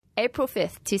April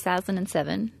 5th,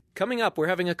 2007. Coming up, we're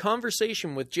having a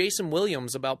conversation with Jason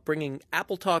Williams about bringing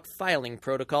AppleTalk Filing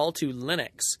Protocol to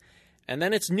Linux. And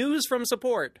then it's news from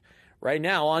support, right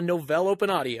now on Novell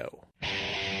Open Audio.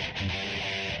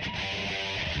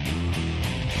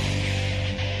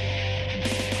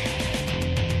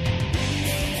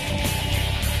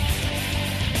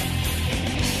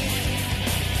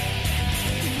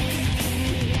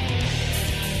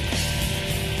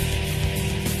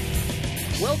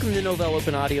 Welcome to Novell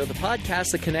Open Audio, the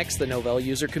podcast that connects the Novell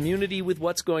user community with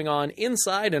what's going on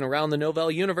inside and around the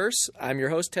Novell universe. I'm your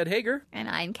host, Ted Hager. And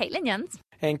I'm Caitlin Yuns.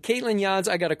 And Caitlin Yuns,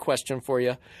 I got a question for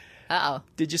you. Uh-oh.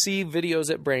 Did you see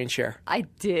videos at BrainShare? I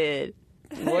did.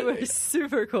 They were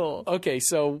super cool. Okay,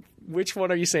 so which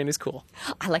one are you saying is cool?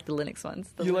 I like the Linux ones.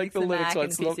 You like the Linux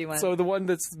ones. So the one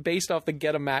that's based off the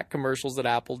Get a Mac commercials that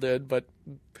Apple did, but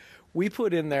we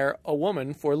put in there a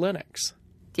woman for Linux.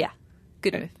 Yeah,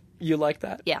 good move. You like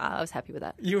that? Yeah, I was happy with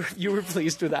that. You were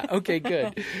pleased with that. Okay,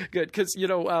 good. Good. Because,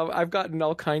 I've gotten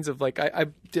all kinds of, I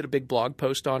did a big blog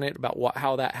post on it about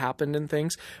how that happened and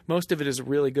things. Most of it is a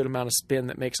really good amount of spin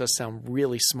that makes us sound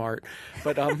really smart.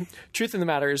 But truth of the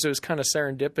matter is it was kind of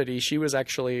serendipity. She was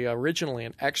actually originally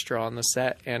an extra on the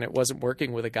set, and it wasn't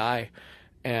working with a guy.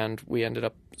 And we ended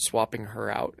up swapping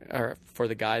her out for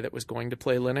the guy that was going to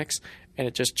play Linux, and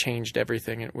it just changed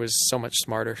everything. It was so much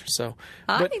smarter. So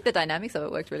I think the dynamics of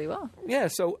it worked really well. Yeah,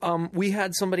 so we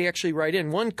had somebody actually write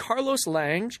in. One, Carlos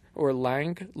Lange,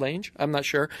 I'm not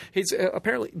sure. He's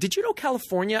apparently, did you know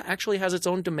California actually has its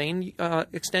own domain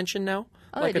extension now?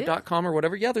 Oh, like a .com or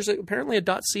whatever? Yeah, there's apparently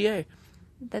a .ca.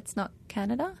 That's not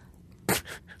Canada?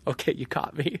 Okay, you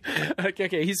caught me.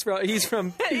 Okay, he's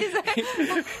from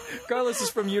Carlos is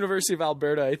from University of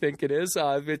Alberta, I think it is,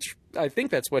 which I think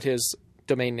that's what his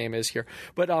domain name is here.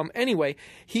 But anyway,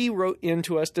 he wrote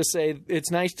into us to say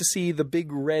it's nice to see the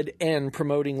big red N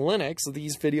promoting Linux.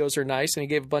 These videos are nice, and he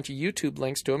gave a bunch of YouTube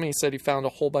links to them. He said he found a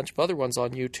whole bunch of other ones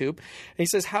on YouTube. And he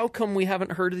says, how come we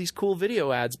haven't heard of these cool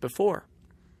video ads before?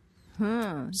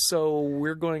 So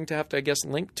we're going to have to, I guess,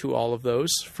 link to all of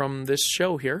those from this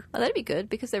show here. Oh, that'd be good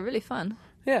because they're really fun.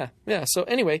 Yeah. So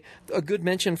anyway, a good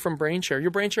mention from BrainShare. Your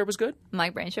BrainShare was good?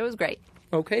 My BrainShare was great.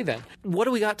 Okay, then. What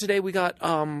do we got today? We got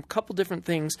a couple different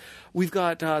things. We've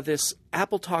got this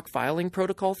AppleTalk Filing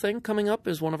Protocol thing coming up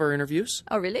as one of our interviews.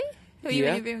 Oh, really? Who are you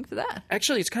interviewing for that?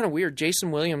 Actually, it's kind of weird.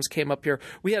 Jason Williams came up here.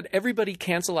 We had everybody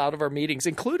cancel out of our meetings,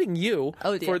 including you,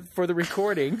 for the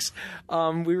recordings.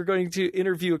 We were going to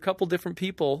interview a couple different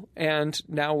people, and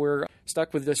now we're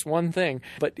stuck with this one thing.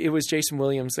 But it was Jason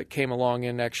Williams that came along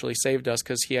and actually saved us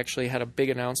because he actually had a big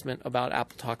announcement about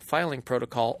AppleTalk Filing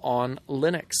Protocol on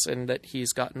Linux and that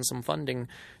he's gotten some funding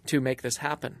to make this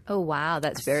happen. Oh, wow.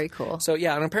 That's very cool. So,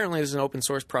 yeah, and apparently there's an open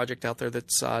source project out there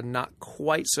that's not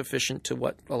quite sufficient to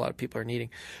what a lot of people are needing.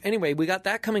 Anyway, we got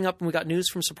that coming up, and we got news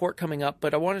from support coming up,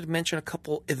 but I wanted to mention a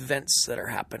couple events that are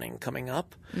happening coming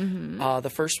up. Mm-hmm. The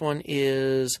first one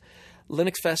is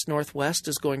Linux Fest Northwest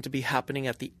is going to be happening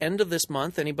at the end of this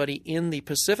month. Anybody in the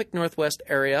Pacific Northwest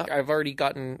area, I've already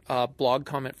gotten a blog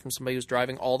comment from somebody who's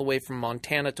driving all the way from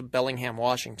Montana to Bellingham,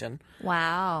 Washington.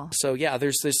 Wow. So yeah,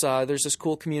 there's this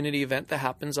cool community event that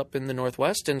happens up in the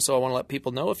Northwest, and so I want to let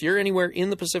people know if you're anywhere in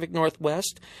the Pacific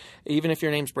Northwest, even if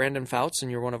your name's Brandon Fouts and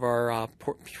you're one of our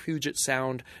Puget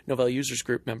Sound Novell Users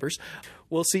Group members,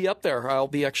 we'll see you up there. I'll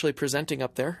be actually presenting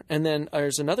up there. And then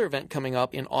there's another event coming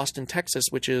up in Austin, Texas,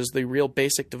 which is the Real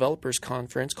Basic Developers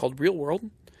Conference called Real World.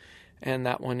 And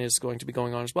that one is going to be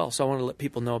going on as well. So I want to let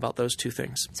people know about those two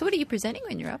things. So what are you presenting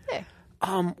when you're up there?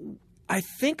 I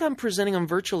think I'm presenting on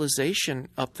virtualization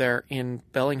up there in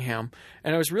Bellingham.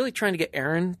 And I was really trying to get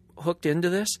Aaron hooked into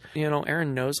this.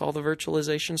 Aaron knows all the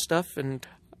virtualization stuff, and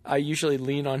I usually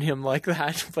lean on him like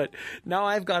that, but now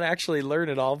I've got to actually learn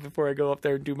it all before I go up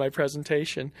there and do my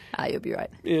presentation. You'll be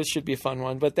right. It should be a fun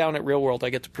one. But down at Real World,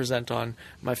 I get to present on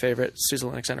my favorite SUSE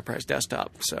Linux Enterprise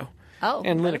desktop.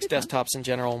 And Linux desktops in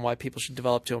general and why people should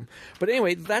develop to them. But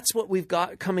anyway, that's what we've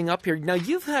got coming up here. Now,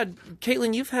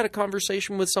 Caitlin, you've had a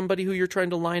conversation with somebody who you're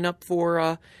trying to line up for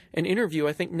an interview,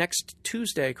 I think, next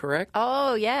Tuesday, correct?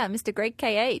 Oh, yeah, Mr. Greg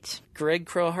K.H. Greg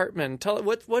Crow-Hartman.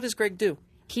 What does Greg do?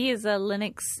 He is a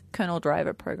Linux kernel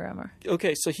driver programmer.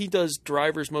 Okay, so he does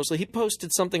drivers mostly. He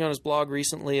posted something on his blog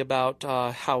recently about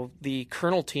how the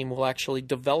kernel team will actually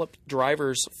develop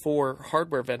drivers for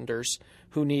hardware vendors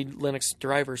who need Linux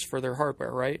drivers for their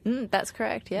hardware, right? That's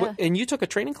correct, yeah. And you took a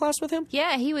training class with him?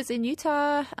 Yeah, he was in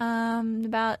Utah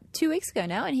about 2 weeks ago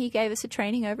now, and he gave us a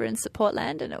training over in Support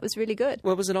Land, and it was really good.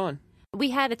 What was it on?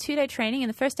 We had a 2-day training, and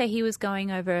the first day he was going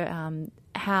over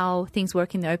how things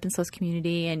work in the open source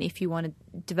community, and if you want to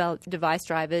develop device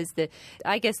drivers, the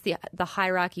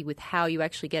hierarchy with how you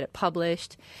actually get it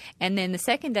published. And then the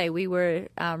second day we were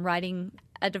writing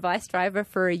a device driver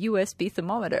for a USB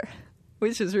thermometer,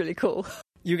 which was really cool.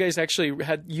 You guys actually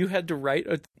had to write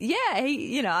a... Yeah,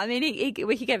 he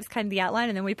gave us kind of the outline,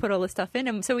 and then we put all the stuff in.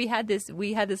 And so we had this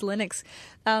Linux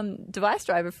device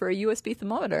driver for a USB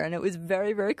thermometer, and it was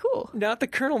very, very cool. Now at the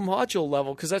kernel module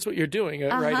level, because that's what you're doing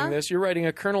writing this. You're writing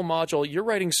a kernel module. You're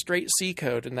writing straight C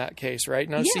code in that case, right?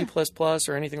 No C++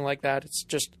 or anything like that. It's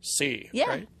just C,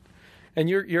 right? And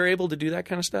you're able to do that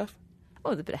kind of stuff?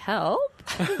 Oh, with a bit of help.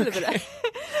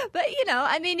 But,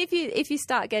 if you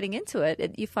start getting into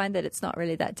it, you find that it's not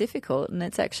really that difficult, and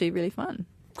it's actually really fun.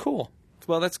 Cool.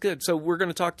 Well, that's good. So we're going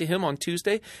to talk to him on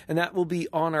Tuesday, and that will be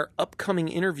on our upcoming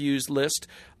interviews list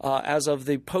as of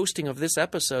the posting of this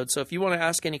episode. So if you want to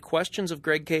ask any questions of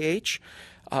Greg KH,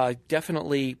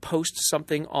 definitely post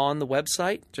something on the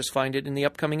website. Just find it in the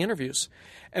upcoming interviews.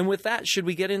 And with that, should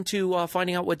we get into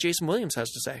finding out what Jason Williams has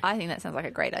to say? I think that sounds like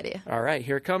a great idea. All right,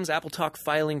 here comes AppleTalk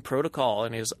Filing Protocol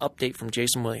and his update from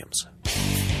Jason Williams.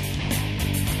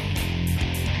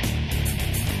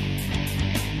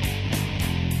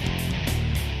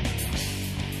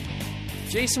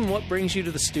 Jason, what brings you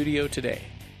to the studio today?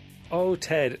 Oh,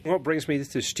 Ted, what brings me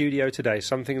to the studio today?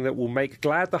 Something that will make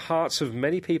glad the hearts of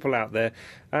many people out there,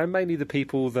 and mainly the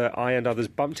people that I and others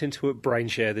bumped into at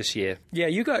BrainShare this year. Yeah,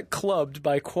 you got clubbed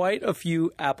by quite a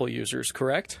few Apple users,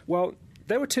 correct? Well,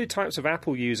 there were two types of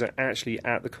Apple user actually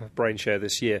at the BrainShare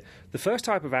this year. The first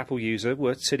type of Apple user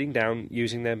were sitting down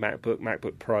using their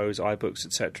MacBook Pros, iBooks,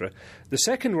 etc. The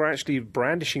second were actually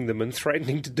brandishing them and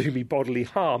threatening to do me bodily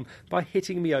harm by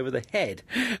hitting me over the head.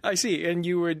 I see, and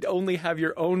you would only have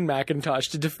your own Macintosh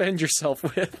to defend yourself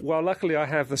with. Well, luckily I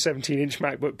have the 17-inch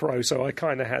MacBook Pro, so I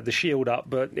kind of had the shield up,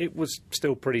 but it was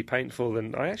still pretty painful,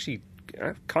 and I'm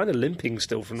kind of limping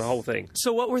still from the whole thing.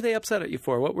 So what were they upset at you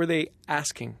for? What were they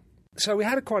asking? So we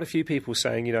had quite a few people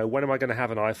saying, when am I going to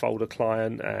have an iFolder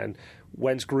client, and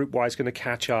when's GroupWise going to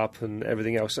catch up and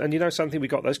everything else. And something, we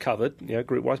got those covered.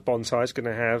 GroupWise Bonsai is going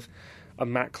to have a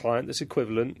Mac client that's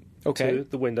equivalent to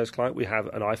the Windows client. We have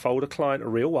an iFolder client, a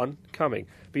real one, coming.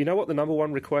 But you know what the number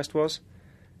one request was?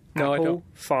 No, Apple I don't.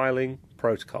 Filing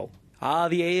Protocol. Ah,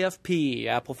 the AFP,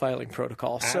 Apple Filing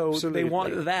Protocol. Absolutely. So they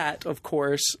want that, of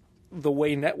course, the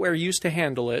way NetWare used to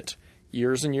handle it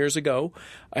years and years ago,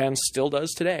 and still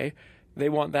does today. They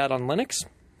want that on Linux?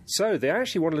 So they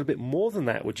actually want a little bit more than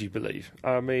that, would you believe?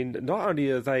 I mean, not only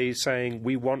are they saying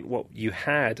we want what you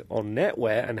had on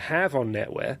NetWare and have on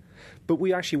NetWare, but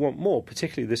we actually want more.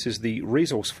 Particularly, this is the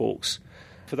resource forks.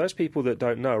 For those people that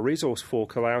don't know, a resource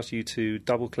fork allows you to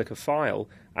double-click a file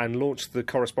and launch the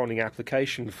corresponding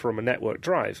application from a network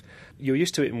drive. You're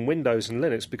used to it in Windows and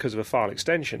Linux because of a file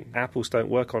extension. Apples don't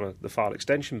work on the file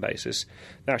extension basis.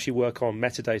 They actually work on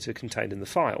metadata contained in the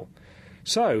file.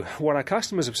 So what our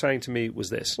customers are saying to me was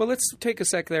this. Well, let's take a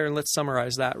sec there and let's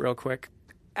summarize that real quick.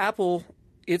 Apple,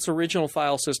 its original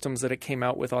file systems that it came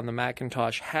out with on the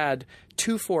Macintosh had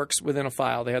two forks within a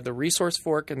file. They had the resource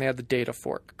fork and they had the data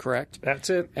fork, correct? That's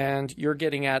it. And you're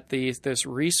getting at this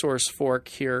resource fork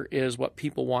here is what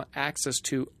people want access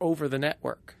to over the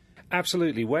network.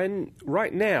 Absolutely.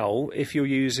 Right now, if you're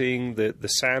using the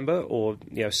Samba or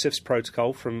CIFS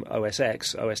protocol from OS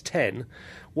X, OS 10,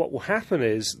 what will happen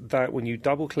is that when you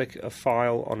double-click a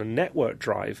file on a network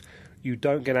drive, you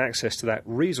don't get access to that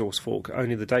resource fork,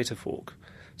 only the data fork.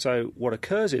 So what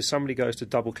occurs is somebody goes to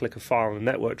double-click a file on a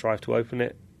network drive to open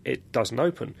it, it doesn't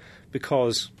open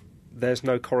because there's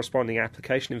no corresponding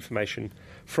application information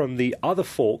from the other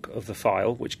fork of the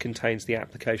file, which contains the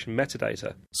application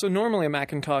metadata. So normally a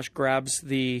Macintosh grabs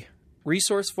the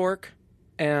resource fork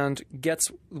and gets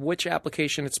which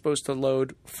application it's supposed to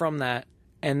load from that,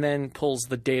 and then pulls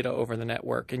the data over the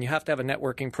network. And you have to have a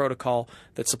networking protocol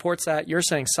that supports that. You're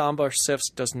saying Samba or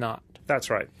CIFS does not. That's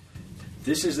right.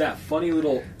 This is that funny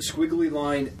little squiggly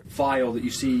line file that you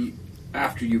see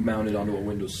after you mount it onto a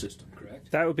Windows system,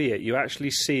 correct? That would be it. You actually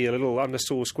see a little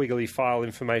underscore squiggly file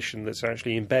information that's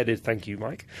actually embedded, thank you,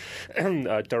 Mike,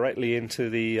 directly into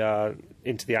the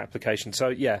application. So,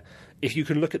 yeah, if you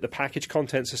can look at the package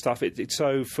contents and stuff,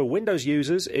 so for Windows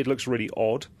users, it looks really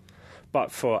odd. But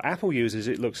for Apple users,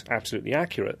 it looks absolutely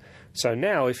accurate. So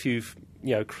now if you've,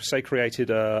 say created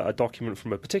a document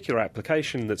from a particular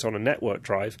application that's on a network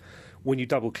drive, when you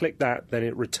double-click that, then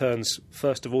it returns,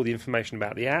 first of all, the information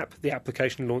about the app, the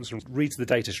application launches, and reads the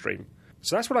data stream.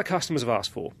 So that's what our customers have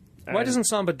asked for. Why doesn't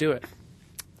Samba do it?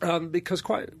 Because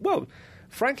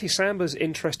frankly, Samba's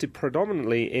interested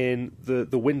predominantly in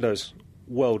the Windows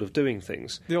world of doing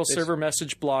things. The old server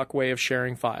message block way of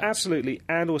sharing files. Absolutely.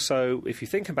 And also, if you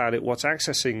think about it, what's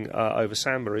accessing over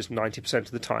Samba is 90%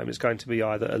 of the time it's going to be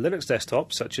either a Linux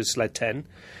desktop, such as SLED 10,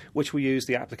 which will use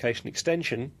the application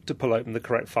extension to pull open the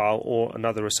correct file or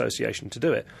another association to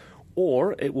do it.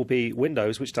 Or it will be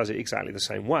Windows, which does it exactly the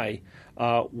same way.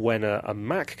 When a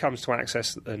Mac comes to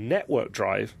access a network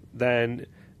drive, then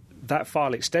that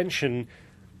file extension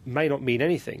may not mean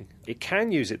anything. It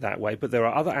can use it that way, but there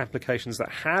are other applications that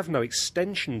have no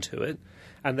extension to it,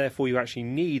 and therefore you actually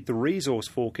need the resource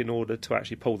fork in order to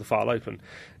actually pull the file open.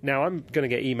 Now, I'm going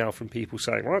to get email from people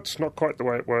saying, well, it's not quite the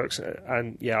way it works,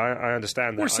 and yeah, I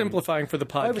understand that. We're simplifying for the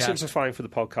podcast. Oversimplifying for the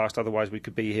podcast, otherwise we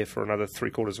could be here for another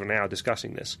 3/4 of an hour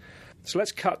discussing this. So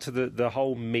let's cut to the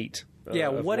whole meat.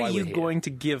 What are you going to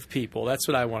give people? That's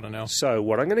what I want to know. So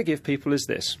what I'm going to give people is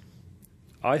this.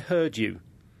 I heard you.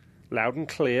 Loud and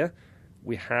clear.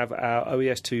 We have our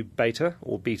OES2 beta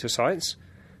or beta sites,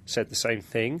 said the same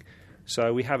thing.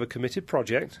 So we have a committed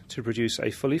project to produce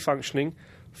a fully functioning,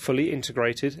 fully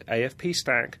integrated AFP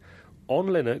stack on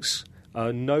Linux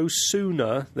no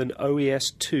sooner than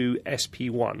OES2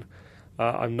 SP1.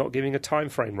 I'm not giving a time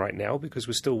frame right now because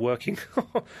we're still working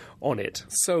on it.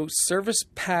 So Service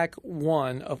Pack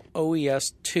 1 of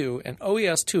OES2, and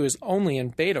OES2 is only in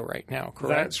beta right now,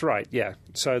 correct? That's right, yeah.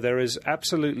 So there is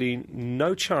absolutely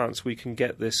no chance we can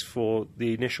get this for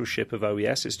the initial ship of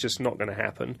OES. It's just not going to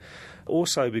happen.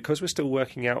 Also, because we're still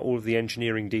working out all of the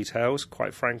engineering details,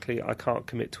 quite frankly, I can't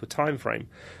commit to a time frame.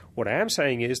 What I am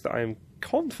saying is that I am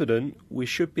confident we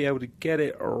should be able to get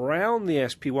it around the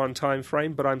SP1 time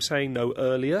frame, but I'm saying no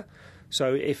earlier.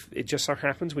 So if it just so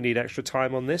happens we need extra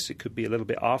time on this, it could be a little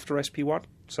bit after SP1.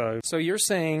 So you're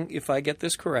saying, if I get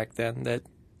this correct then, that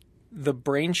the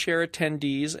BrainShare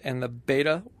attendees and the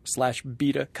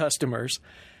beta/beta customers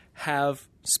have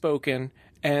spoken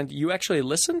and you actually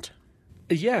listened?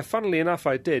 Yeah, funnily enough,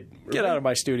 I did. Get out of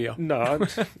my studio. No,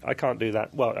 I can't do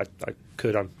that. Well, I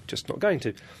could. I'm just not going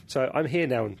to. So I'm here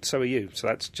now, and so are you. So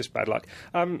that's just bad luck.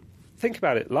 Think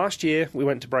about it. Last year, we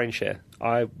went to BrainShare.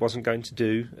 I wasn't going to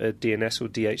do a DNS or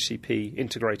DHCP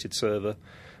integrated server,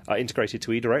 integrated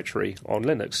to eDirectory on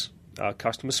Linux. Our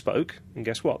customers spoke, and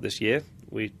guess what? This year,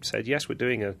 we said, yes, we're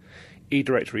doing a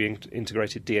eDirectory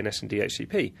integrated DNS and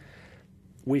DHCP.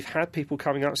 We've had people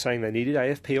coming up saying they needed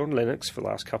AFP on Linux for the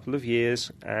last couple of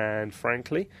years, and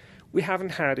frankly, we haven't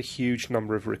had a huge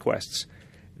number of requests.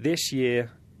 This year,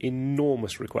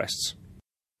 enormous requests.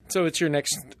 So it's your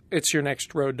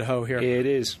next road to hoe here. It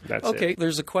is. That's it. Okay,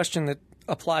 there's a question that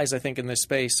applies, I think, in this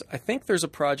space. I think there's a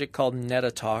project called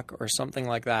NetaTalk or something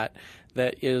like that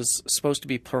that is supposed to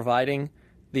be providing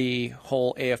the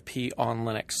whole AFP on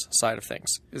Linux side of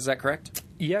things. Is that correct?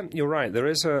 Yeah, you're right. There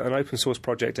is an open source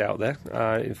project out there.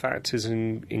 In fact, is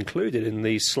included in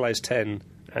the SLES 10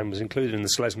 and was included in the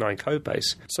SLES 9 code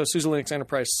base. So SUSE Linux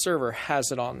Enterprise Server has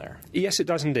it on there? Yes, it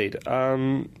does indeed.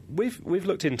 We've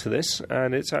looked into this,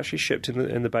 and it's actually shipped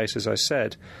in the base, as I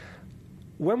said.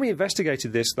 When we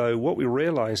investigated this, though, what we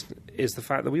realized is the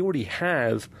fact that we already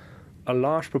have a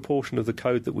large proportion of the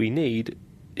code that we need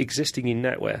existing in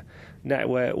NetWare.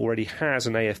 NetWare already has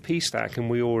an AFP stack, and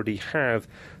we already have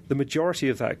the majority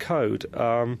of that code.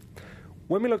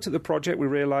 When we looked at the project, we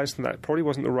realized that probably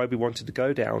wasn't the road we wanted to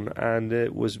go down, and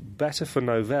it was better for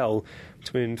Novell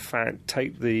to, in fact,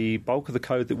 take the bulk of the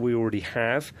code that we already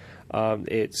have.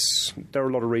 There are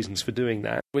a lot of reasons for doing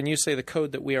that. When you say the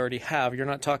code that we already have, you're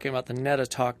not talking about the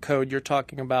NetaTalk code. You're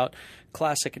talking about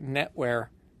classic NetWare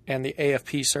and the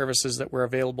AFP services that were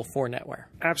available for NetWare.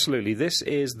 Absolutely. This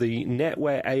is the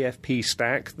NetWare AFP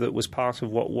stack that was part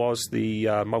of what was the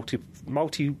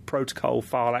multi-protocol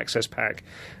file access pack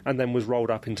and then was rolled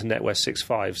up into NetWare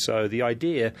 6.5. So the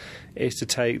idea is to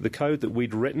take the code that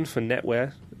we'd written for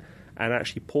NetWare and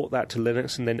actually port that to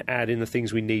Linux and then add in the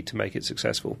things we need to make it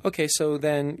successful. Okay, so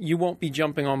then you won't be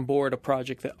jumping on board a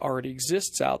project that already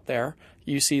exists out there.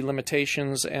 You see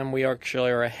limitations, and we actually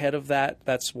are ahead of that.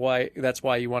 That's why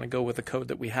you want to go with the code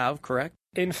that we have, correct?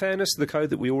 In fairness, the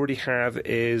code that we already have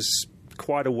is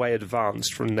quite a way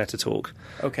advanced from NetaTalk.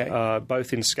 Okay.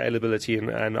 Both in scalability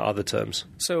and other terms.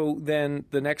 So then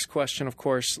the next question, of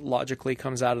course, logically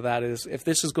comes out of that is, if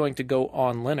this is going to go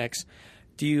on Linux,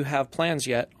 do you have plans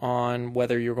yet on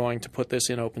whether you're going to put this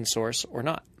in open source or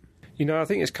not? You know, I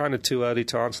think it's kind of too early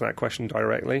to answer that question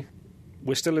directly.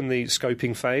 We're still in the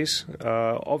scoping phase.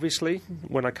 Obviously,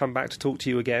 when I come back to talk to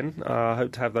you again, I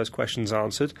hope to have those questions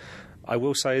answered. I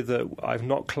will say that I've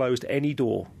not closed any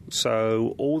door.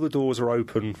 So all the doors are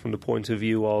open from the point of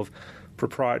view of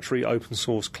proprietary, open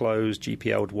source, closed,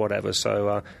 GPL, whatever.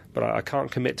 But I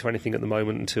can't commit to anything at the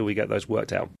moment until we get those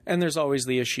worked out. And there's always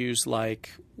the issues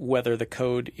like whether the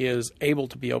code is able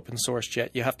to be open sourced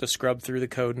yet. You have to scrub through the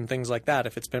code and things like that.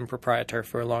 If it's been proprietary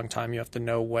for a long time, you have to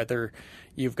know whether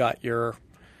you've got your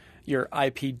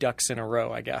IP ducks in a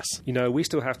row, I guess. We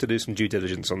still have to do some due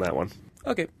diligence on that one.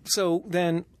 Okay, so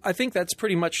then I think that's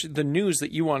pretty much the news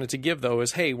that you wanted to give, though,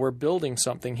 is, hey, we're building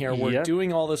something here. We're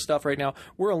doing all this stuff right now.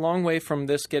 We're a long way from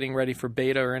this getting ready for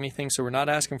beta or anything, so we're not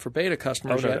asking for beta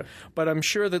customers yet. No. But I'm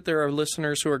sure that there are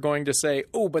listeners who are going to say,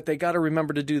 oh, but they got to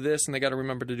remember to do this and they got to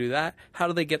remember to do that. How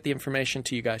do they get the information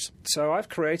to you guys? So I've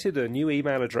created a new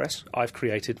email address. I've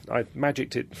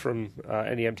magicked it from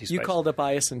any empty space. You called up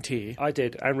IS&T. I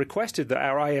did, and requested that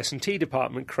our IS&T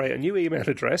department create a new email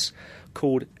address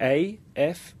called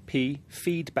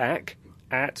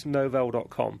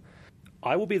afpfeedback@novell.com.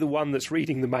 I will be the one that's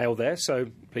reading the mail there, so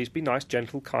please be nice,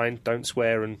 gentle, kind, don't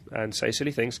swear and say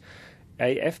silly things.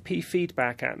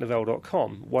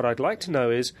 afpfeedback@novell.com. What I'd like to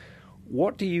know is,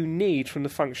 what do you need from the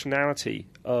functionality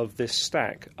of this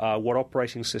stack? What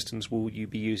operating systems will you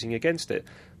be using against it?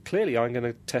 Clearly, I'm going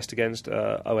to test against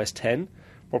OS 10,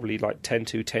 probably like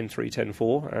 10.2, 10.3,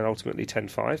 10.4, and ultimately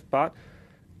 10.5, but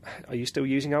are you still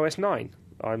using OS 9?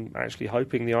 I'm actually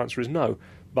hoping the answer is no.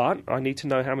 But I need to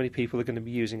know how many people are going to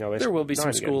be using OS 9. There will be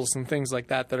some schools and things like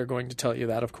that are going to tell you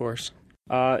that, of course.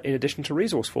 In addition to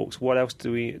resource forks, what else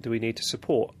do we need to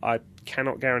support? I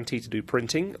cannot guarantee to do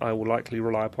printing. I will likely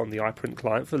rely upon the iPrint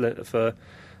client for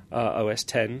OS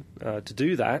 10 to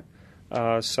do that.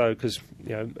 Because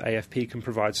AFP can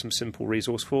provide some simple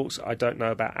resource forks. I don't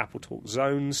know about AppleTalk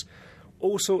zones.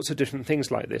 All sorts of different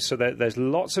things like this. So there's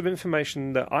lots of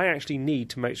information that I actually need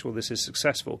to make sure this is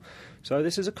successful. So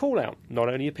this is a call-out, not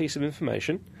only a piece of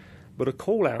information, but a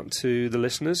call-out to the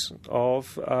listeners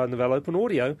of Novell Open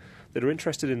Audio that are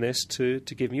interested in this to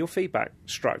give me your feedback.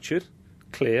 Structured,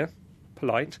 clear,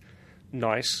 polite,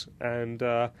 nice, and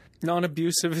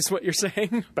non-abusive is what you're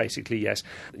saying? Basically, yes.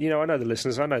 I know the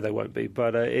listeners, I know they won't be,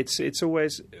 but it's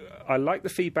always... I like the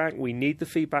feedback. We need the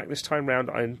feedback this time round.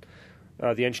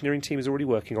 The engineering team is already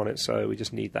working on it, so we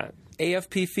just need that.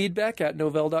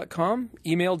 afpfeedback@novell.com.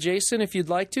 Email Jason if you'd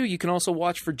like to. You can also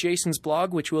watch for Jason's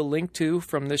blog, which we'll link to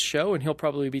from this show, and he'll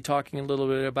probably be talking a little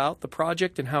bit about the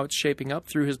project and how it's shaping up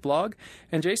through his blog.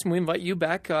 And Jason, we invite you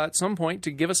back at some point to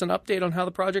give us an update on how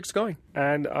the project's going.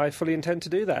 And I fully intend to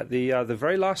do that. The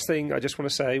very last thing I just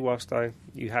want to say, whilst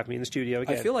you have me in the studio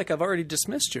again. I feel like I've already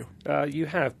dismissed you. You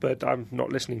have, but I'm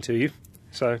not listening to you.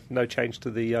 So no change to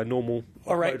the normal...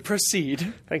 All right,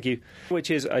 proceed. Thank you.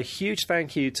 Which is a huge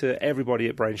thank you to everybody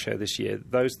at BrainShare this year.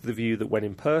 Those of you that went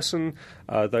in person,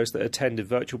 those that attended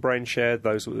virtual BrainShare,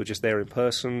 those that were just there in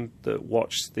person, that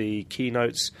watched the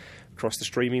keynotes across the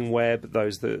streaming web,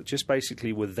 those that just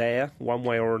basically were there one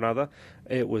way or another.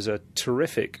 It was a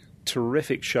terrific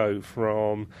show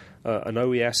from an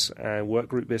OES and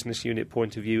workgroup business unit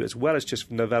point of view, as well as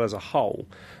just Novell as a whole.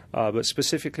 But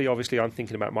specifically, obviously, I'm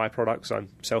thinking about my products. I'm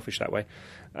selfish that way.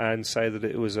 And say that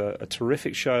it was a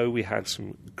terrific show. We had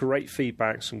some great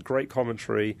feedback, some great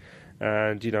commentary,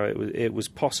 and it was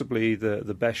possibly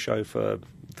the best show for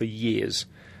years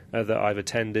that I've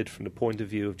attended, from the point of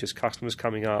view of just customers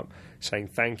coming up, saying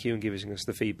thank you and giving us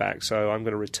the feedback. So I'm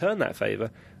going to return that favour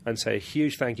and say a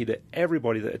huge thank you to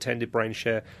everybody that attended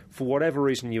BrainShare for whatever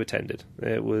reason you attended.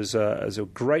 It was a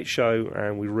great show,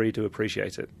 and we really do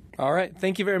appreciate it. All right.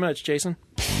 Thank you very much, Jason.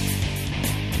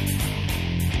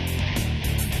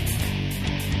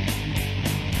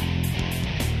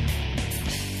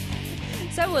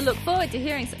 So we'll look forward to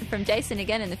hearing from Jason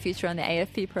again in the future on the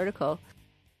AFP protocol.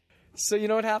 So you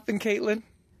know what happened, Caitlin?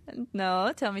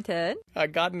 No, tell me, Ted. I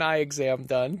got an eye exam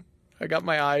done. I got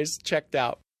my eyes checked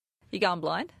out. You gone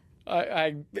blind?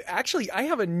 I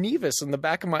have a nevus in the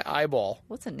back of my eyeball.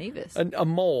 What's a nevus? A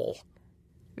mole.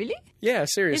 Really? Yeah,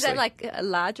 seriously. Is that like a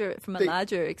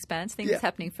larger expanse thing that's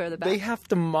happening further back? They have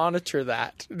to monitor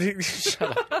that.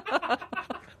 Shut up.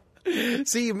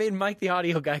 See, you made Mike the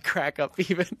audio guy crack up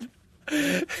even.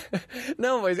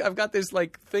 No, I've got this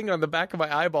thing on the back of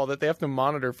my eyeball that they have to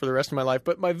monitor for the rest of my life.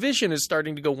 But my vision is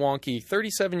starting to go wonky.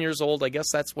 37 years old, I guess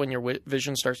that's when your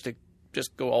vision starts to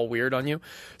just go all weird on you.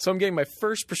 So I'm getting my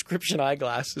first prescription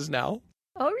eyeglasses now.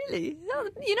 Oh, really? No,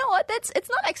 you know what? It's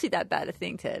not actually that bad a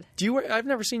thing, Ted. Do you wear? I've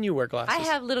never seen you wear glasses. I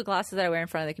have little glasses that I wear in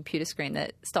front of the computer screen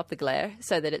that stop the glare,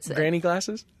 so that it's granny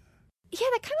glasses. Yeah,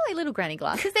 they're kind of like little granny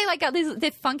glasses. They got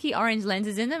they're funky orange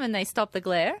lenses in them, and they stop the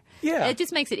glare. Yeah, it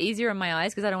just makes it easier on my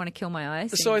eyes because I don't want to kill my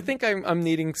eyes. So I think I'm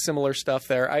needing similar stuff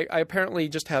there. I apparently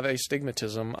just have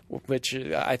astigmatism, which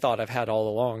I thought I've had all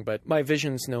along, but my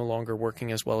vision's no longer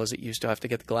working as well as it used to. I have to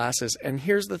get the glasses. And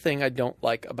here's the thing I don't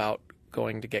like about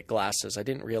going to get glasses. I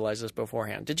didn't realize this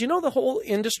beforehand. Did you know the whole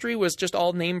industry was just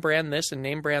all name brand this and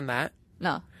name brand that?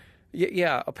 No.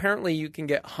 Yeah, apparently you can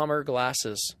get Hummer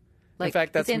glasses. Like, in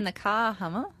fact, that's in the car,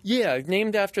 Hummer? Yeah,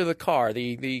 named after the car,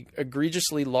 the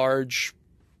egregiously large,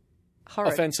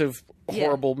 Horrid. offensive,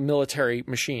 horrible military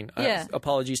machine. Yeah.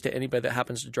 Apologies to anybody that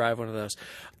happens to drive one of those.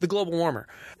 The global warmer.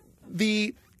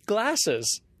 The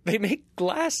glasses. They make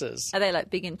glasses. Are they like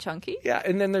big and chunky? Yeah,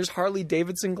 and then there's Harley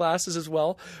Davidson glasses as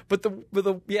well. But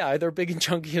they're big and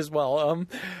chunky as well.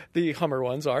 The Hummer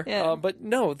ones are. Yeah. But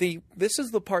no, this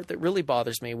is the part that really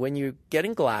bothers me. When you're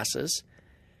getting glasses,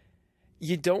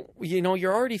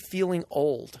 you're already feeling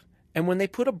old. And when they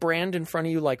put a brand in front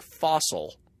of you like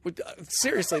Fossil,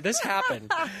 seriously, this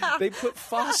happened. They put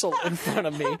Fossil in front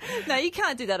of me. No, you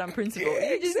can't do that on principle.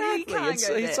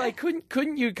 Exactly. It's like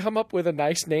couldn't you come up with a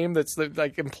nice name that's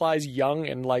like implies young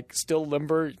and like still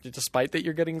limber, despite that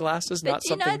you're getting glasses? But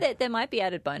you know that there might be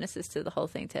added bonuses to the whole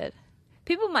thing, Ted.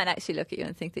 People might actually look at you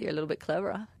and think that you're a little bit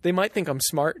cleverer. They might think I'm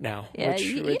smart now. Yeah,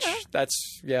 which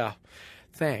that's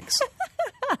Thanks.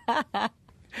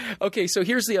 Okay, so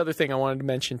here's the other thing I wanted to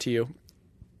mention to you.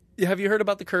 Have you heard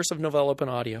about the curse of Novell Open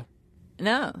Audio?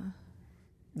 No.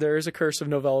 There is a curse of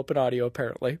Novell Open Audio,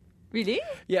 apparently. Really?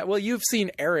 Yeah, well, you've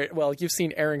seen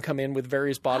Aaron come in with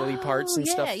various bodily parts and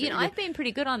stuff. Yeah, I've been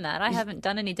pretty good on that. I haven't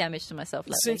done any damage to myself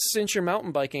lately. Since your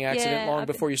mountain biking accident long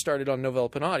before you started on Novell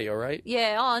Open Audio, right?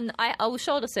 Yeah, I was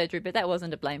shoulder surgery, but that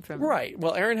wasn't to blame for me. Right.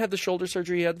 Well, Aaron had the shoulder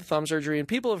surgery, he had the thumb surgery, and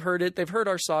people have heard it. They've heard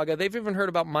our saga. They've even heard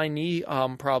about my knee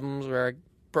problems where I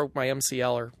broke my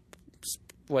MCL or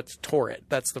tore it.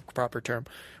 That's the proper term.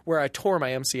 Where I tore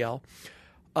my MCL.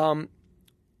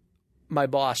 My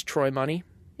boss, Troy Money,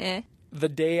 the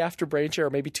day after brain share, or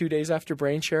maybe 2 days after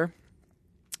brain share,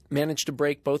 managed to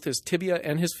break both his tibia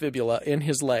and his fibula in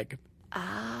his leg.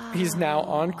 Oh. He's now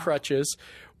on crutches,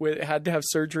 had to have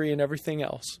surgery and everything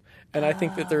else. And I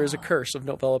think that there is a curse of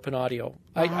Novell Open Audio.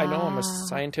 I know I'm a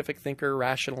scientific thinker,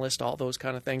 rationalist, all those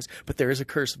kind of things, but there is a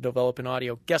curse of Novell Open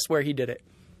Audio. Guess where he did it?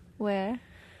 Where?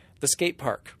 The skate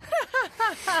park.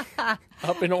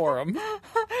 Up in Orem.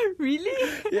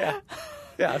 Really? Yeah.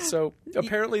 Yeah, so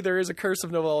apparently there is a curse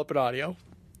of Novell Open Audio.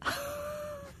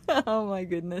 Oh, my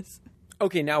goodness.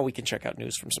 Okay, now we can check out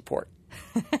news from support.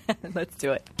 Let's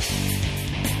do it.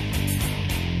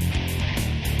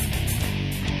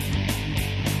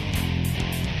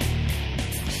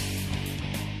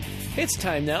 It's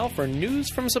time now for news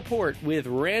from support with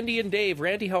Randy and Dave.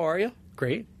 Randy, how are you?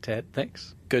 Great, Ted.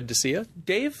 Thanks. Good to see you.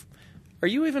 Dave, are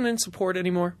you even in support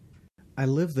anymore? I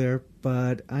live there,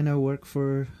 but I now work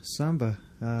for Samba.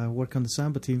 Work on the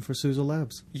Samba team for Sousa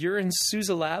Labs. You're in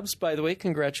Sousa Labs, by the way.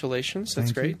 Congratulations.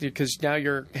 That's Thank great. Because now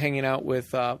you're hanging out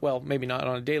with, maybe not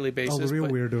on a daily basis. All the real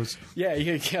weirdos.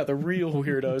 Yeah, the real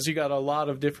weirdos. You got a lot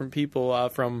of different people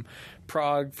from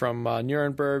Prague, from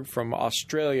Nuremberg, from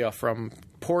Australia, from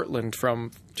Portland,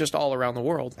 from just all around the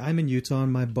world. I'm in Utah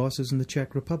and my boss is in the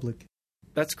Czech Republic.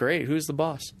 That's great. Who's the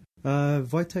boss?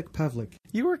 Wojtek Pavlik.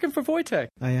 You working for Wojtek?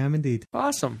 I am indeed.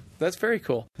 Awesome. That's very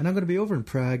cool. And I'm going to be over in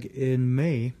Prague in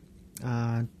May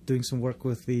doing some work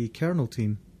with the kernel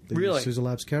team. The Sousa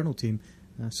Labs kernel team.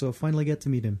 So I'll finally get to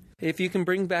meet him. If you can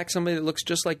bring back somebody that looks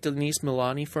just like Denise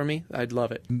Milani for me, I'd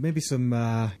love it. Maybe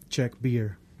some Czech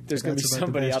beer. There's going to be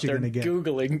somebody out there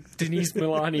Googling Denise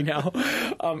Milani now.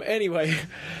 Anyway,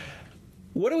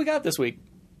 what do we got this week?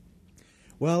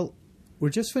 Well, we're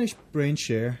just finished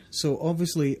BrainShare, so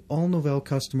obviously all Novell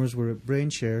customers were at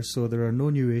BrainShare, so there are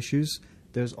no new issues.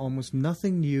 There's almost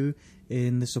nothing new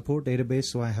in the support database,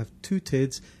 so I have 2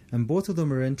 TIDs, and both of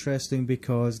them are interesting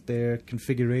because they're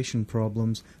configuration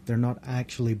problems. They're not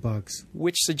actually bugs.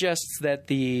 Which suggests that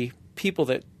the people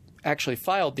that actually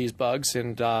filed these bugs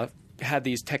and had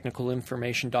these technical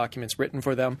information documents written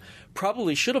for them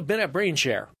probably should have been at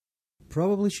BrainShare.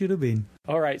 Probably should have been.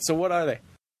 All right, so what are they?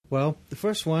 Well, the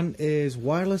first one is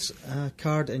wireless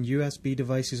card and USB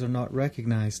devices are not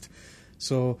recognized.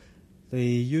 So the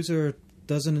user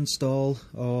does an install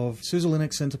of SUSE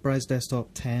Linux Enterprise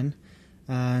Desktop 10,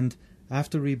 and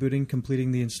after rebooting,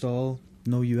 completing the install,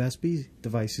 no USB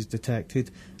device is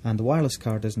detected, and the wireless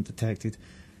card isn't detected.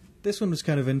 This one was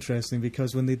kind of interesting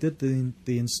because when they did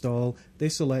the install, they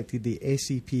selected the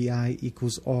ACPI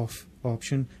equals off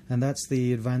option, and that's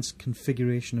the Advanced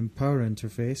Configuration and Power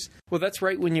Interface. Well, that's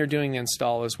right when you're doing the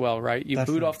install as well, right? You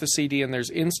boot off the CD and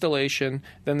there's installation,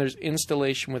 then there's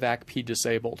installation with ACP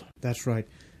disabled. That's right.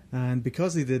 And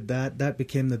because they did that, that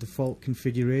became the default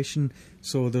configuration,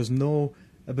 so there's no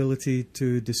ability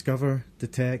to discover,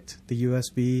 detect the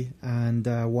USB and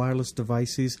wireless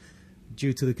devices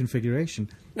due to the configuration.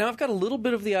 Now, I've got a little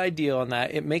bit of the idea on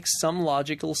that. It makes some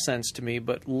logical sense to me,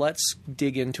 but let's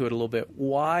dig into it a little bit.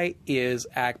 Why is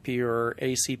ACP or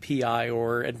ACPI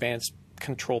or Advanced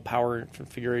control power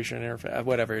configuration interface,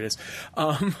 whatever it is.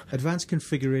 Advanced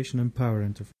configuration and power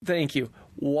interface. Thank you.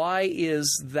 Why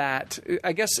is that?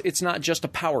 I guess it's not just a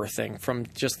power thing from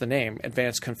just the name,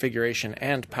 advanced configuration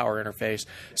and power interface.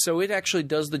 So it actually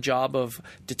does the job of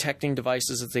detecting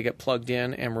devices as they get plugged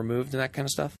in and removed and that kind of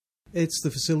stuff? It's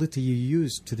the facility you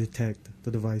use to detect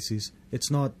the devices. It's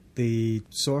not the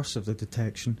source of the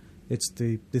detection. It's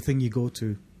the thing you go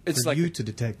to it's for like you to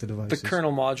detect the devices. The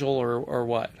kernel module or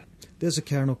what? There's a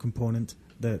kernel component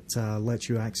that lets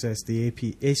you access the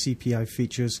ACPI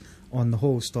features on the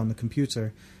host, on the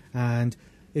computer. And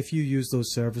if you use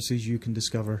those services, you can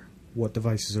discover what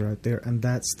devices are out there. And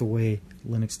that's the way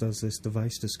Linux does this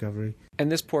device discovery.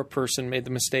 And this poor person made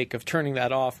the mistake of turning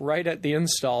that off right at the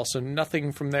install, so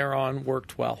nothing from there on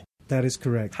worked well. That is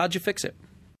correct. How'd you fix it?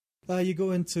 You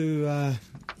go into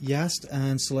YAST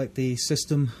and select the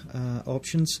system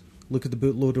options, look at the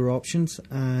bootloader options,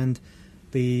 and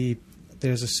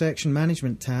there's a section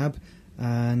management tab,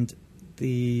 and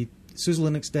the SUSE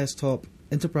Linux Desktop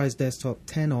Enterprise Desktop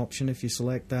 10 option. If you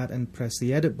select that and press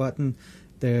the edit button,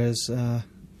 there's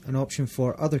an option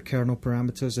for other kernel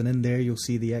parameters, and in there you'll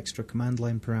see the extra command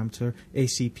line parameter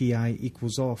ACPI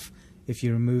equals off. If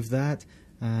you remove that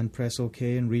and press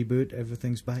OK and reboot,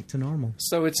 everything's back to normal.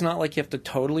 So it's not like you have to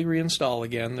totally reinstall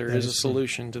again. There is a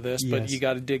solution to this, yes. But you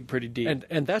got to dig pretty deep.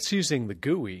 And that's using the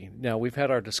GUI. Now, we've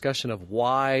had our discussion of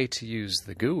why to use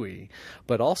the GUI,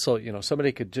 but also,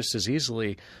 somebody could just as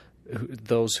easily,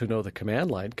 those who know the command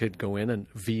line, could go in and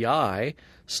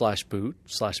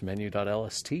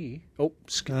vi/boot/menu.lst. Oh,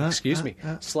 excuse me.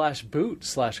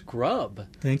 /boot/grub.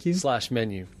 Thank you.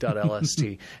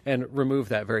 /menu.lst and remove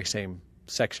that very same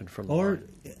section from the line.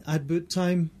 At boot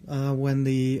time, when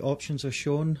the options are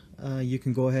shown, you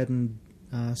can go ahead and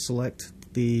select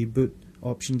the boot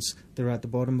options. They're at the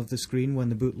bottom of the screen. When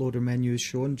the bootloader menu is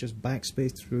shown, just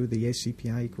backspace through the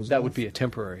ACPI equals that off. would be a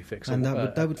temporary fix. And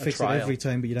that would fix it trial. every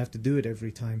time, but you'd have to do it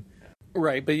every time.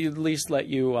 Right, but you at least let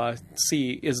you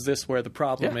see, is this where the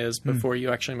problem is before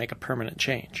you actually make a permanent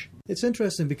change. It's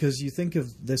interesting because you think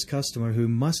of this customer who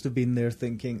must have been there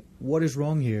thinking, what is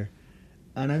wrong here?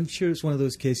 And I'm sure it's one of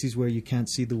those cases where you can't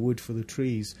see the wood for the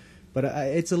trees. But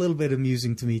it's a little bit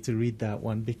amusing to me to read that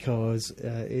one because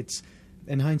it's,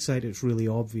 in hindsight, it's really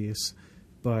obvious.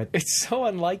 But it's so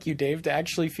unlike you, Dave, to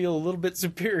actually feel a little bit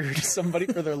superior to somebody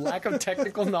for their lack of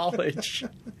technical knowledge.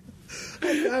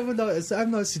 I'm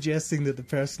not suggesting that the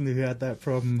person who had that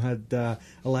problem had a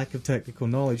lack of technical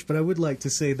knowledge, but I would like to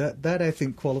say that I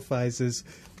think qualifies as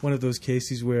one of those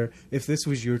cases where if this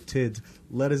was your TID,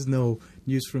 let us know,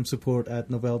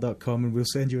 newsfromsupport@novell.com, and we'll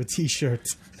send you a T-shirt.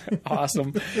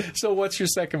 Awesome. So what's your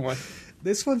second one?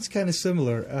 This one's kind of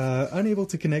similar. Unable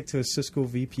to connect to a Cisco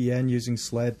VPN using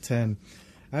SLED 10.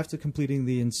 After completing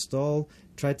the install,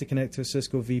 tried to connect to a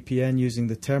Cisco VPN using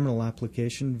the terminal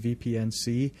application,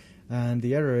 VPNC, and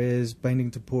the error is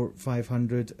binding to port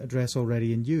 500, address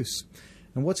already in use.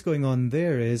 And what's going on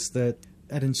there is that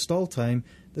at install time,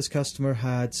 this customer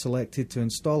had selected to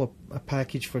install a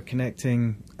package for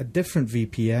connecting a different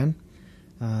VPN.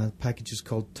 The package is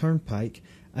called Turnpike,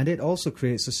 and it also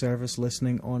creates a service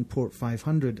listening on port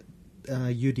 500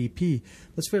 UDP.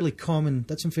 That's fairly common.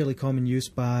 That's in fairly common use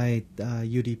by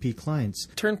UDP clients.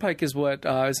 Turnpike is what?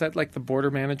 Is that like the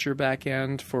border manager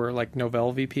backend for like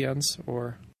Novell VPNs,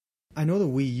 or? I know that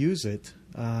we use it,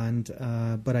 and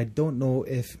but I don't know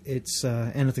if it's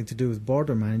anything to do with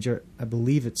Border Manager. I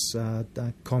believe it's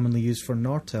commonly used for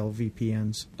Nortel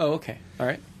VPNs. Oh, okay. All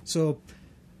right. So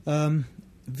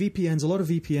VPNs, a lot of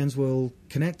VPNs will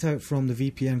connect out from the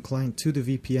VPN client to the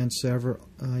VPN server,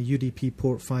 UDP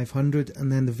port 500, and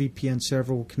then the VPN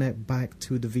server will connect back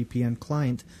to the VPN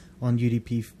client on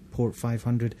UDP port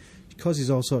 500. It causes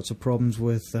all sorts of problems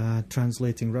with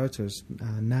translating routers,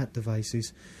 NAT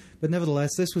devices. But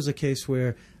nevertheless, this was a case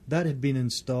where that had been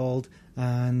installed,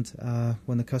 and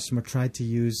when the customer tried to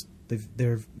use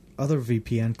their other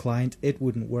VPN client, it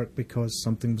wouldn't work because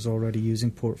something was already using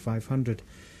port 500.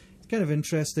 It's kind of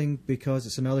interesting because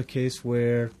it's another case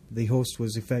where the host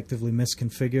was effectively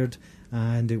misconfigured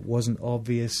and it wasn't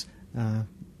obvious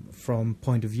from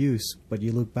point of use. But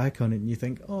you look back on it and you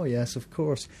think, oh yes, of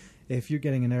course. If you're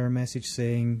getting an error message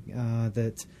saying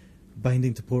that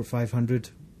binding to port 500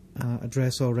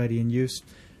 address already in use,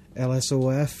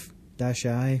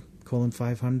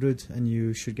 LSOF-I:500, and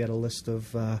you should get a list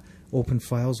of open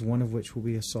files, one of which will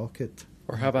be a socket.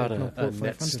 Or how about a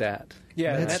netstat?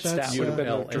 Yeah, netstat would have been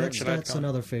the direction I'd That's gone.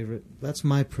 another favorite. That's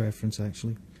my preference,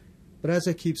 actually. But as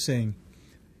I keep saying,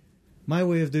 my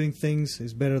way of doing things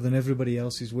is better than everybody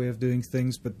else's way of doing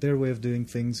things, but their way of doing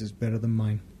things is better than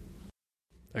mine.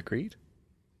 Agreed.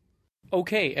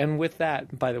 Okay, and with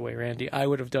that, by the way, Randy, I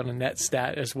would have done a net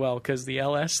stat as well, because the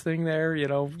LS thing there,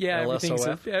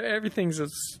 everything's a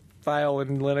file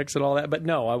in Linux and all that, but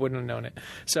no, I wouldn't have known it.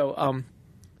 So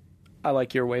I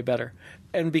like your way better.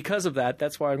 And because of that,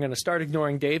 that's why I'm going to start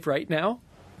ignoring Dave right now.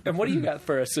 And what do you got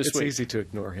for us this week? It's easy to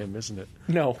ignore him, isn't it?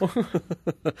 No.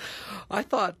 I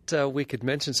thought we could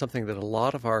mention something that a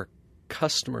lot of our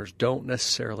customers don't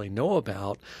necessarily know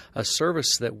about, a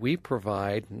service that we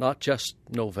provide, not just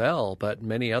Novell, but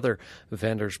many other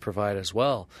vendors provide as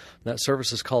well. And that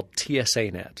service is called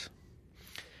TSANet,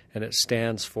 and it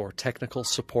stands for Technical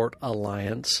Support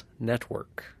Alliance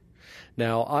Network.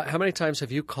 Now, how many times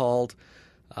have you called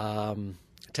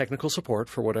technical support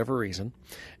for whatever reason,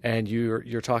 and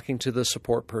you're talking to the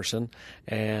support person,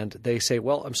 and they say,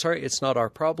 well, I'm sorry, it's not our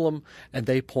problem, and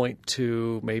they point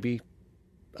to maybe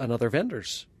another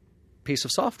vendor's piece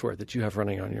of software that you have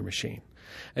running on your machine.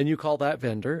 And you call that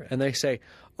vendor, and they say,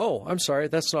 oh, I'm sorry,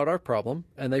 that's not our problem,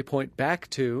 and they point back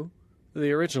to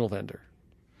the original vendor.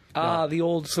 The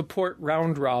old support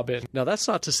round robin. Now, that's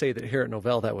not to say that here at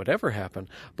Novell that would ever happen,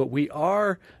 but we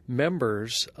are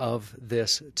members of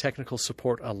this Technical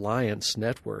Support Alliance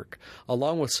network,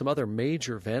 along with some other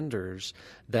major vendors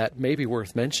that may be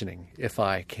worth mentioning, if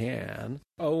I can.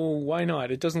 Oh, why not?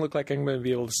 It doesn't look like I'm going to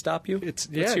be able to stop you.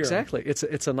 Yeah, exactly.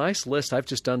 It's a nice list. I've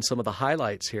just done some of the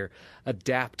highlights here.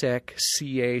 Adaptec,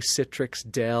 CA, Citrix,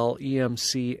 Dell,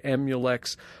 EMC,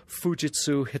 Emulex,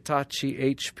 Fujitsu,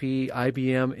 Hitachi, HP,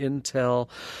 IBM, Intel,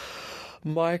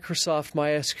 Microsoft,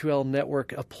 MySQL,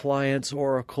 Network Appliance,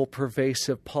 Oracle,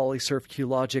 Pervasive, Polysurf,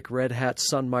 QLogic, Red Hat,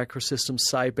 Sun Microsystems,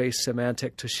 Sybase,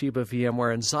 Symantec, Toshiba,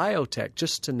 VMware, and Xiotech,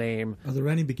 just to name. Are there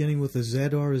any beginning with a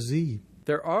Z or a Z?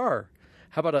 There are.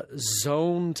 How about a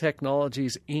Zone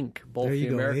Technologies, Inc., both the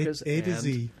Americas A to and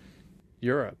Z.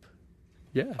 Europe.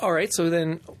 Yeah. All right, so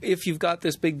then if you've got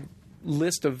this big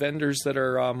list of vendors that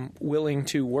are willing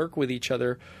to work with each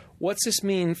other, what's this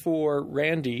mean for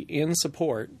Randy in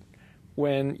support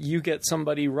when you get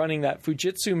somebody running that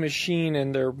Fujitsu machine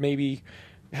and they're maybe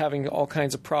having all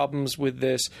kinds of problems with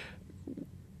this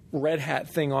Red Hat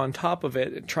thing on top of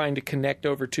it, trying to connect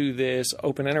over to this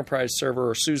Open Enterprise server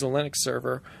or SUSE Linux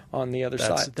server on the other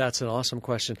side? That's an awesome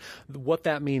question. What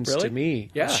that means Really? to me...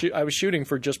 Yeah. I was shooting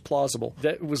for just plausible.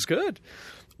 That was good.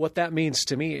 What that means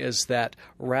to me is that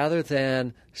rather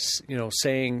than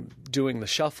doing the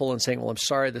shuffle and saying, well, I'm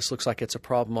sorry, this looks like it's a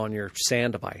problem on your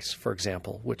SAN device, for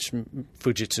example, which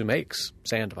Fujitsu makes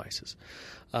SAN devices.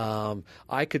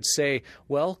 I could say,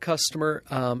 well, customer,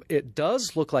 it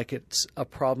does look like it's a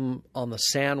problem on the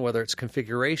SAN, whether it's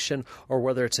configuration or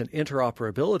whether it's an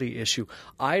interoperability issue.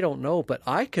 I don't know, but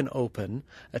I can open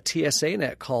a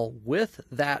TSANet call with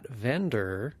that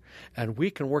vendor, and we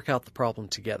can work out the problem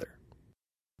together.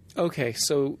 Okay,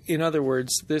 so in other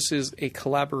words, this is a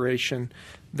collaboration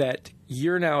that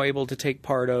you're now able to take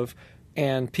part of,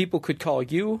 and people could call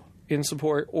you in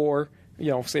support or,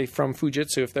 say from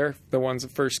Fujitsu if they're the ones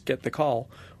that first get the call,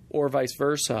 or vice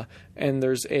versa. And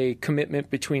there's a commitment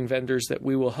between vendors that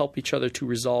we will help each other to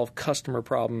resolve customer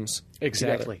problems.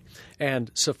 Exactly. Together.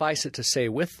 And suffice it to say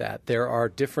with that, there are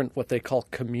different what they call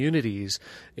communities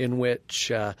in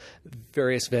which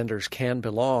various vendors can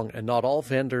belong, and not all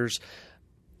vendors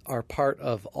are part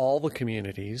of all the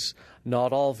communities.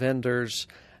 Not all vendors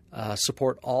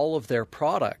support all of their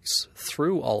products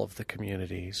through all of the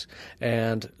communities.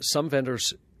 And some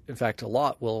vendors, in fact, a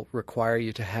lot, will require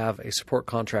you to have a support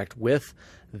contract with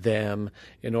them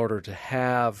in order to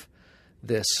have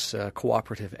this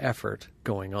cooperative effort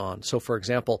going on. So, for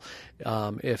example,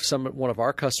 if one of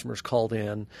our customers called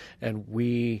in and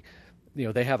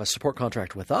they have a support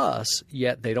contract with us,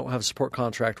 yet they don't have a support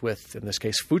contract with, in this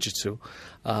case, Fujitsu,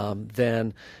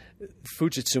 then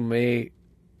Fujitsu may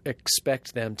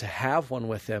expect them to have one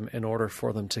with them in order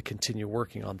for them to continue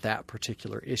working on that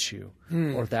particular issue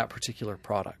or that particular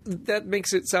product. That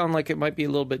makes it sound like it might be a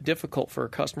little bit difficult for a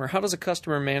customer. How does a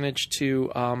customer manage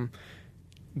to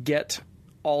get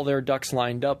all their ducks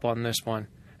lined up on this one?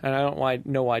 And I don't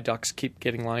know why ducks keep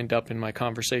getting lined up in my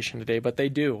conversation today, but they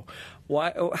do.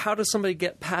 How does somebody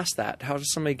get past that? How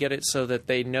does somebody get it so that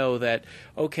they know that,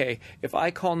 okay, if I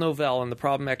call Novell and the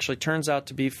problem actually turns out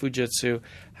to be Fujitsu,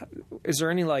 is there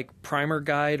any primer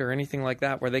guide or anything like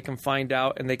that where they can find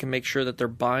out and they can make sure that they're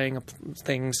buying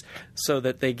things so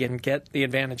that they can get the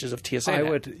advantages of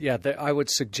TSA? I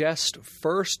would suggest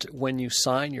first when you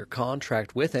sign your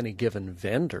contract with any given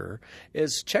vendor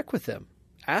is check with them.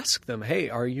 Ask them, hey,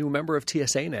 are you a member of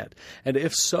TSANet? And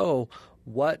if so,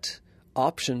 what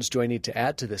options do I need to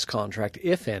add to this contract,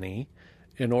 if any,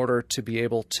 in order to be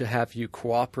able to have you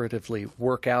cooperatively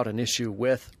work out an issue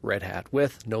with Red Hat,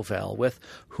 with Novell, with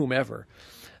whomever?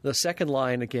 The second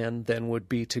line, again, then would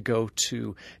be to go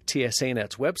to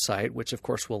TSANet's website, which, of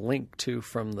course, we'll link to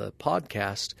from the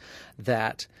podcast,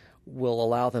 that will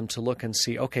allow them to look and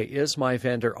see, okay, is my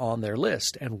vendor on their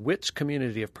list, and which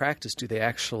community of practice do they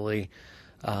actually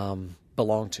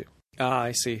belong to?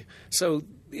 I see. So,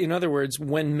 in other words,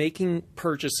 when making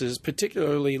purchases,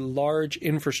 particularly large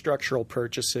infrastructural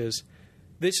purchases,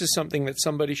 this is something that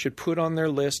somebody should put on their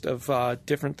list of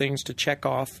different things to check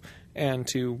off and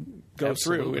to go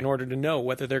through in order to know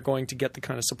whether they're going to get the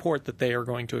kind of support that they are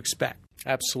going to expect.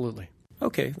 Absolutely.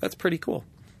 Okay, that's pretty cool.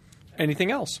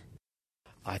 Anything else?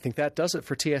 I think that does it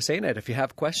for TSANet. If you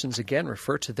have questions, again,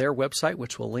 refer to their website,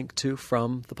 which we'll link to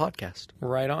from the podcast.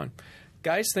 Right on.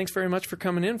 Guys, thanks very much for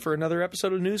coming in for another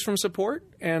episode of News from Support.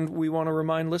 And we want to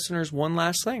remind listeners one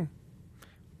last thing.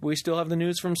 We still have the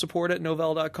News from Support at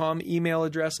Novell.com email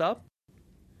address up.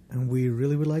 And we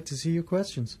really would like to see your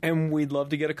questions. And we'd love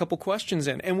to get a couple questions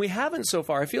in. And we haven't so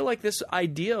far. I feel like this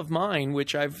idea of mine,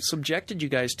 which I've subjected you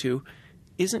guys to,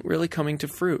 isn't really coming to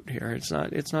fruit here. It's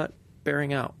not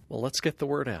bearing out. Well, let's get the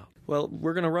word out. Well,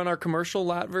 we're going to run our commercial,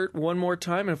 Latvert, one more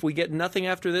time, and if we get nothing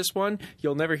after this one,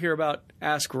 you'll never hear about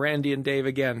Ask Randy and Dave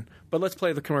again. But let's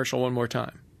play the commercial one more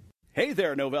time. Hey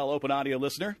there, Novell Open Audio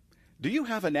listener. Do you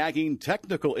have a nagging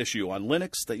technical issue on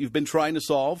Linux that you've been trying to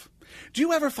solve? Do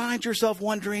you ever find yourself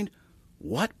wondering,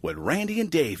 what would Randy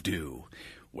and Dave do?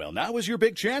 Well, now is your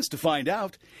big chance to find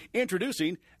out.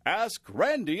 Introducing Ask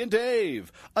Randy and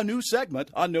Dave, a new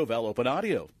segment on Novell Open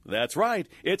Audio. That's right,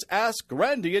 it's Ask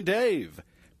Randy and Dave.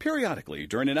 Periodically,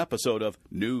 during an episode of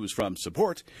News from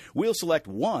Support, we'll select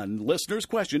one listener's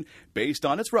question based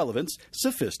on its relevance,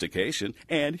 sophistication,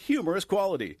 and humorous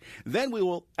quality. Then we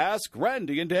will ask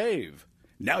Randy and Dave.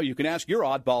 Now you can ask your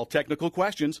oddball technical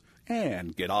questions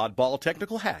and get oddball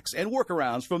technical hacks and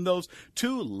workarounds from those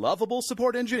two lovable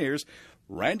support engineers,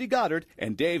 Randy Goddard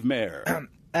and Dave Mayer.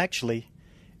 Actually,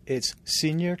 it's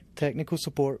Senior Technical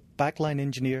Support Backline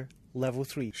Engineer Level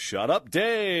 3. Shut up,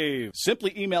 Dave!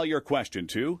 Simply email your question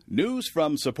to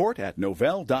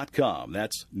newsfromsupport@novell.com.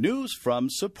 That's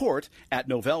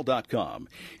newsfromsupport@novell.com.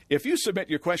 If you submit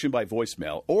your question by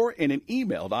voicemail or in an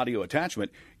emailed audio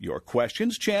attachment, your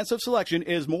question's chance of selection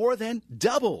is more than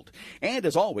doubled. And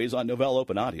as always on Novell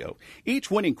Open Audio, each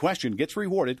winning question gets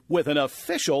rewarded with an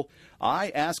official I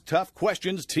Ask Tough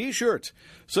Questions t-shirt.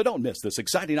 So don't miss this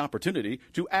exciting opportunity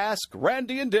to ask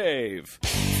Randy and Dave.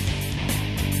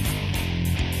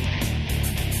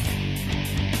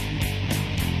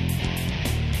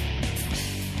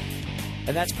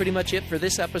 And that's pretty much it for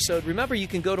this episode. Remember, you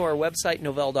can go to our website,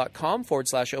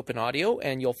 novell.com/open audio,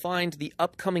 and you'll find the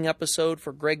upcoming episode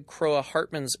for Greg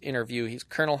Croa-Hartman's interview. He's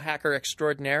kernel hacker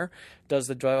extraordinaire, does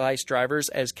the device drivers,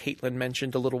 as Caitlin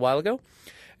mentioned a little while ago.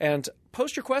 And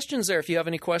post your questions there if you have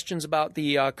any questions about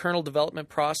the kernel development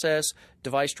process,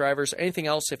 device drivers, anything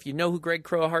else. If you know who Greg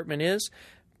Croa-Hartman is,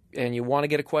 and you want to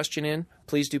get a question in,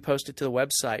 please do post it to the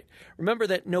website. Remember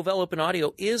that Novell Open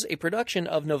Audio is a production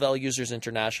of Novell Users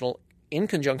International in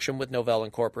conjunction with Novell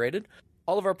Incorporated.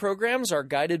 All of our programs are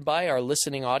guided by our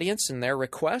listening audience and their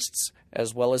requests,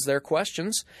 as well as their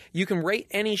questions. You can rate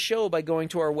any show by going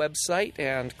to our website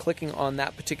and clicking on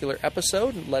that particular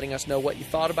episode and letting us know what you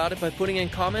thought about it by putting in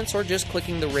comments or just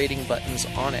clicking the rating buttons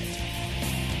on it.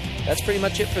 That's pretty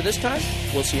much it for this time.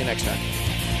 We'll see you next time.